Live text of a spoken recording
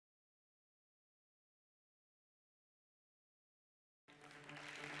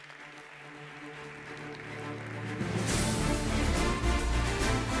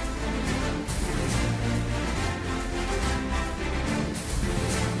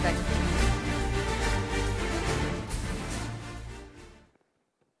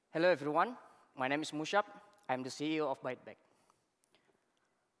Hello everyone, my name is Mushab. I'm the CEO of Biteback.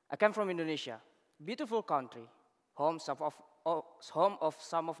 I come from Indonesia, beautiful country, home of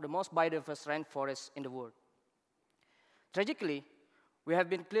some of the most biodiverse rainforests in the world. Tragically, we have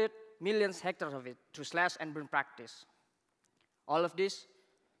been cleared millions of hectares of it through slash and burn practice. All of this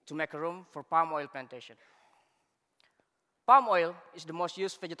to make room for palm oil plantation. Palm oil is the most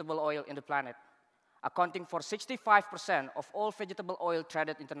used vegetable oil in the planet, accounting for 65% of all vegetable oil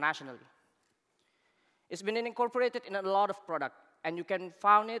traded internationally. It's been incorporated in a lot of products, and you can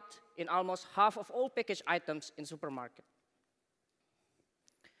find it in almost half of all packaged items in supermarkets.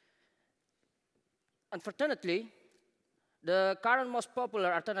 Unfortunately, the current most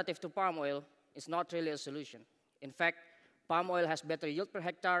popular alternative to palm oil is not really a solution. In fact, palm oil has better yield per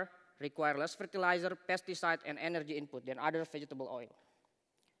hectare, require less fertilizer, pesticide, and energy input than other vegetable oil.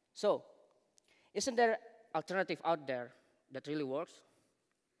 So, isn't there an alternative out there that really works?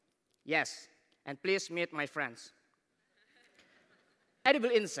 Yes, and please meet my friends. Edible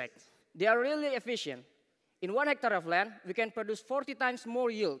insects. They are really efficient. In 1 hectare of land, we can produce 40 times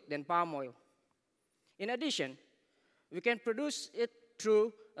more yield than palm oil. In addition, we can produce it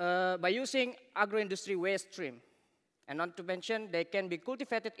by using agroindustry waste stream. And not to mention, they can be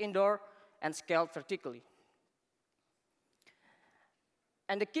cultivated indoor and scaled vertically.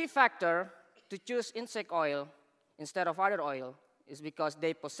 And the key factor to choose insect oil instead of other oil is because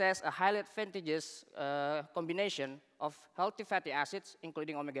they possess a highly advantageous combination of healthy fatty acids,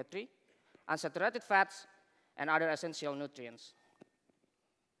 including omega-3, unsaturated fats, and other essential nutrients.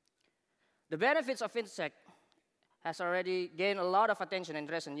 The benefits of insect has already gained a lot of attention in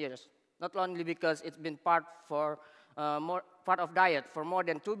recent years, not only because it's been part of diet for more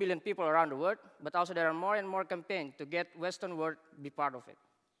than 2 billion people around the world, but also there are more and more campaigns to get Western world to be part of it.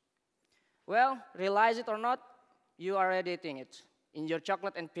 Well, realize it or not, you are already eating it in your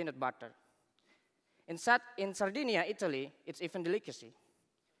chocolate and peanut butter. In Sardinia, Italy, it's even delicacy.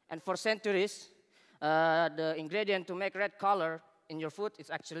 And for centuries, the ingredient to make red color in your food is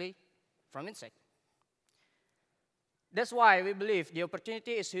actually from insect. That's why we believe the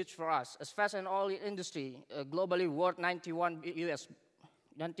opportunity is huge for us, as fast and oil industry globally worth $91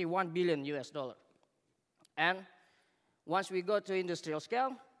 billion US. And once we go to industrial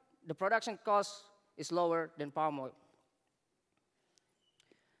scale, the production cost is lower than palm oil.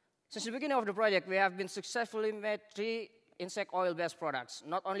 Since the beginning of the project, we have been successfully made 3 insect oil-based products,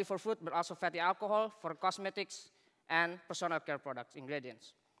 not only for food, but also fatty alcohol, for cosmetics, and personal care products,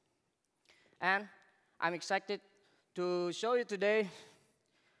 ingredients. And I'm excited to show you today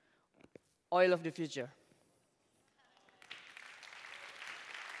oil of the future.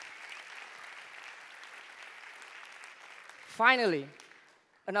 Finally,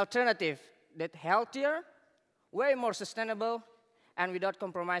 an alternative that's healthier, way more sustainable, and without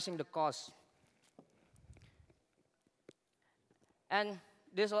compromising the cost. And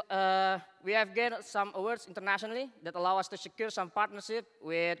this, we have gained some awards internationally that allow us to secure some partnership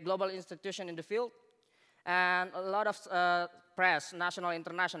with global institutions in the field. And a lot of press, national and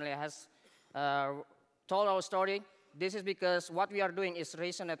internationally, has told our story. This is because what we are doing is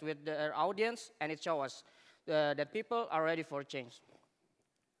resonate with the audience, and it shows us that people are ready for change.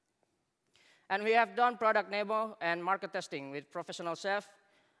 And we have done product demo and market testing with professional chefs.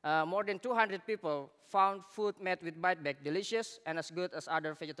 More than 200 people found food made with Biteback delicious and as good as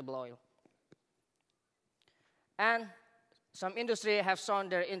other vegetable oil. And some industry have shown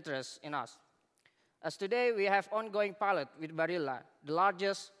their interest in us. As today, we have ongoing pilot with Barilla, the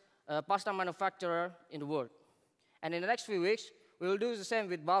largest pasta manufacturer in the world. And in the next few weeks, we will do the same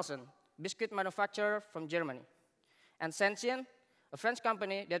with Balsen, biscuit manufacturer from Germany. And Sensient, a French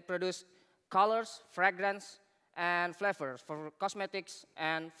company that produces colors, fragrance, and flavors for cosmetics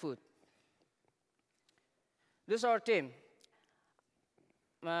and food. This is our team.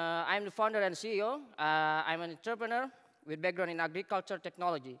 I'm the founder and CEO. I'm an entrepreneur with background in agriculture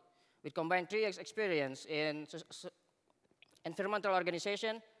technology, with combined 3 years experience in environmental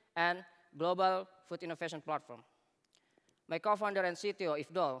organization and global food innovation platform. My co-founder and CTO,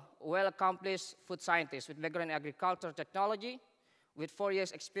 Ifdol, a well-accomplished food scientist with background in agriculture technology, with 4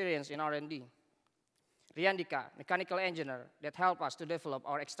 years experience in R&D. Riandika, mechanical engineer that helped us to develop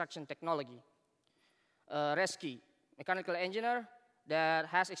our extraction technology. Reski, mechanical engineer that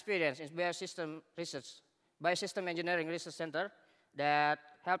has experience in biosystem engineering research center that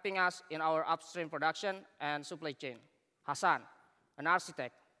helping us in our upstream production and supply chain. Hassan, an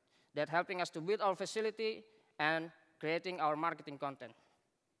architect that helping us to build our facility and creating our marketing content.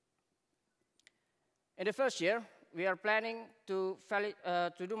 In the first year, we are planning to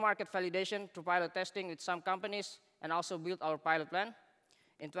do market validation through pilot testing with some companies and also build our pilot plan.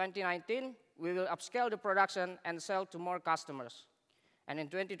 In 2019, we will upscale the production and sell to more customers. And in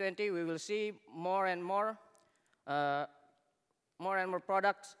 2020, we will see more and more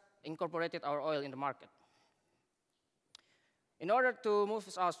products incorporated our oil in the market. In order to move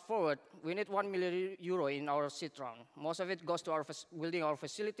us forward, we need €1 million in our seed round. Most of it goes to our building our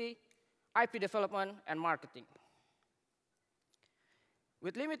facility, IP development, and marketing.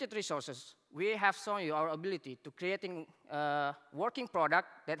 With limited resources, we have shown you our ability to creating a working product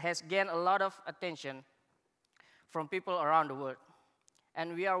that has gained a lot of attention from people around the world.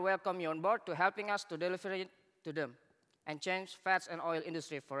 And we are welcoming you on board to helping us to deliver it to them and change fats and oil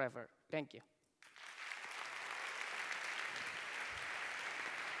industry forever. Thank you.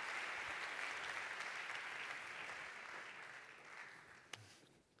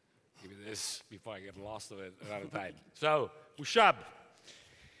 Give me this before I get lost of it another time. So, Mushab,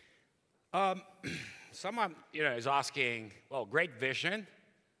 someone is asking, well, great vision,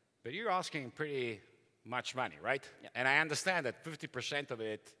 but you're asking pretty much money, right? Yeah. And I understand that 50% of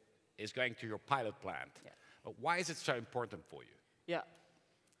it is going to your pilot plant. Yeah. Why is it so important for you? Yeah.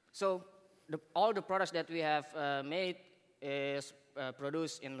 So all the products that we have made is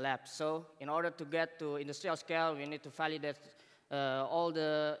produced in labs. So in order to get to industrial scale, we need to validate all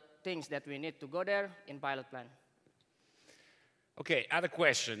the things that we need to go there in pilot plant. Okay, other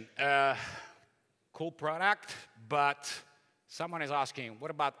question. Cool product, but someone is asking,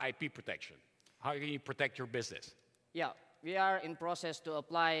 what about IP protection? How can you protect your business? Yeah, we are in process to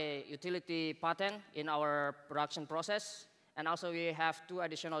apply utility patent in our production process. And also we have 2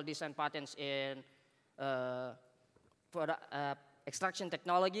 additional design patents in extraction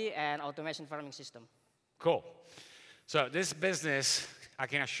technology and automation farming system. Cool. So this business, I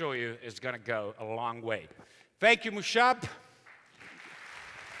can assure you, is going to go a long way. Thank you, Mushab.